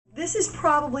This is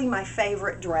probably my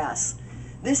favorite dress.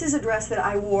 This is a dress that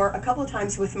I wore a couple of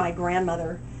times with my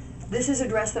grandmother. This is a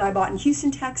dress that I bought in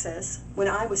Houston, Texas when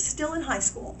I was still in high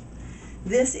school.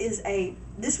 This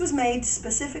was made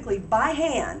specifically by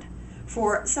hand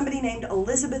for somebody named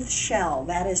Elizabeth Shell.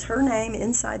 That is her name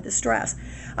inside this dress.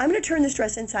 I'm going to turn this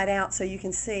dress inside out so you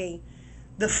can see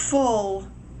the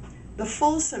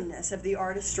fulsomeness of the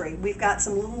artistry. We've got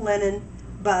some little linen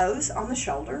bows on the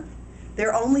shoulder.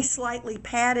 They're only slightly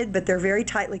padded, but they're very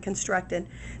tightly constructed.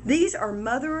 These are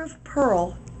mother of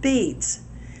pearl beads.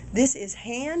 This is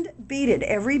hand beaded.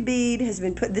 Every bead has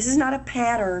been put, this is not a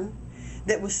pattern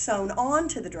that was sewn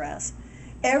onto the dress.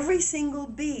 Every single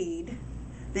bead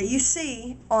that you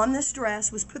see on this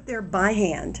dress was put there by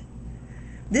hand.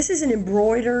 This is an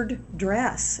embroidered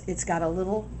dress. It's got a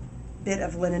little bit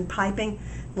of linen piping,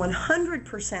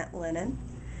 100% linen.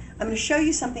 I'm going to show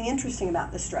you something interesting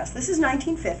about this dress. This is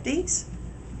 1950s.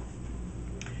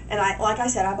 And like I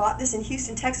said, I bought this in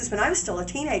Houston, Texas when I was still a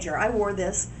teenager. I wore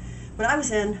this when I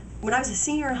was a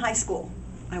senior in high school.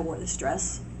 I wore this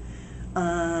dress.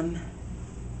 And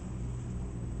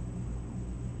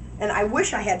I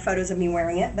wish I had photos of me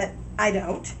wearing it, but I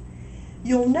don't.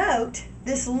 You'll note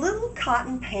this little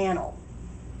cotton panel,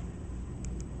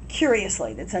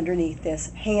 curiously, that's underneath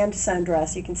this hand-sewn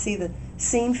dress. You can see the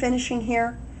seam finishing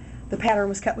here. The pattern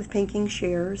was cut with pinking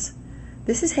shears.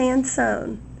 This is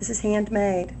hand-sewn. This is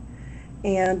handmade.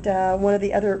 And one of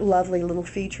the other lovely little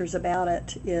features about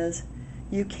it is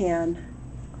you can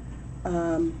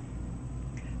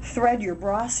thread your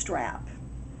bra strap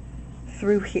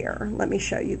through here. Let me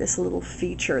show you this little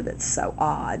feature that's so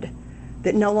odd,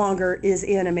 that no longer is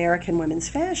in American women's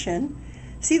fashion.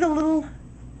 See the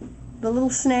little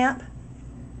snap?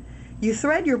 You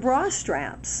thread your bra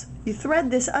straps. You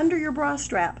thread this under your bra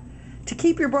strap to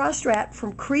keep your bra strap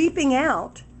from creeping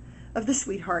out of the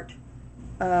sweetheart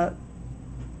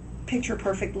picture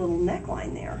perfect little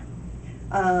neckline there.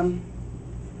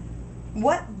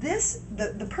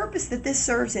 The purpose that this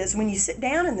serves is when you sit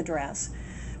down in the dress,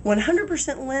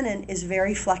 100% linen is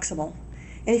very flexible.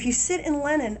 And if you sit in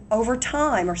linen over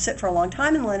time, or sit for a long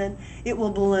time in linen, it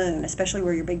will balloon, especially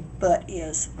where your big butt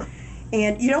is.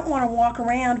 And you don't want to walk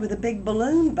around with a big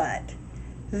balloon butt.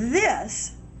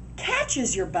 This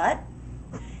catches your butt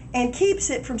and keeps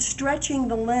it from stretching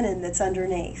the linen that's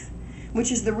underneath,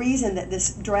 which is the reason that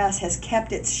this dress has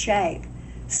kept its shape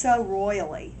so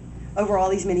royally over all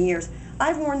these many years.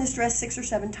 I've worn this dress 6 or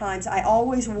 7 times. I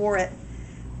always wore it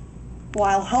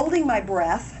while holding my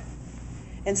breath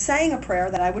and saying a prayer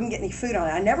that I wouldn't get any food on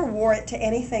it. I never wore it to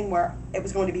anything where it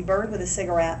was going to be burned with a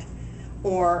cigarette,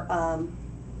 or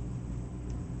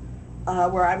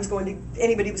where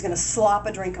anybody was going to slop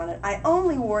a drink on it. I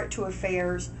only wore it to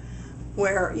affairs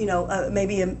where,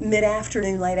 maybe a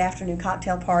mid-afternoon, late afternoon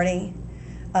cocktail party.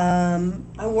 I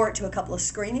wore it to a couple of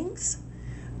screenings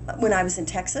when I was in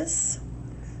Texas.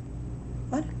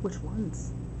 What? Which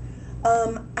ones?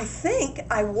 I think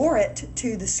I wore it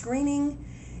to the screening.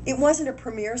 It wasn't a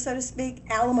premiere, so to speak.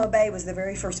 Alamo Bay was the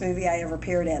very first movie I ever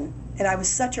appeared in. And I was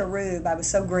such a rube. I was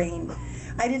so green.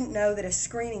 I didn't know that a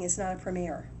screening is not a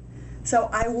premiere. So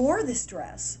I wore this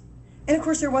dress. And of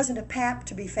course there wasn't a pap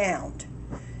to be found.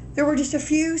 There were just a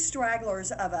few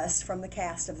stragglers of us from the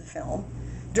cast of the film,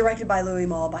 directed by Louis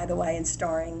Malle, by the way, and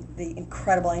starring the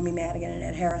incredible Amy Madigan and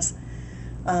Ed Harris.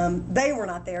 They were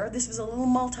not there. This was a little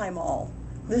multi-mall.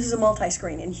 This is a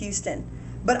multi-screen in Houston.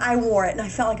 But I wore it, and I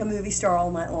felt like a movie star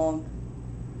all night long.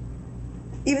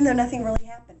 Even though nothing really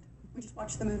happened. We just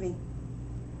watched the movie.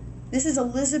 This is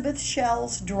Elizabeth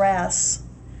Shell's dress.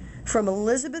 From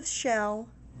Elizabeth Shell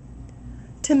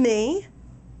to me,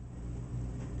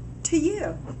 to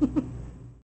you.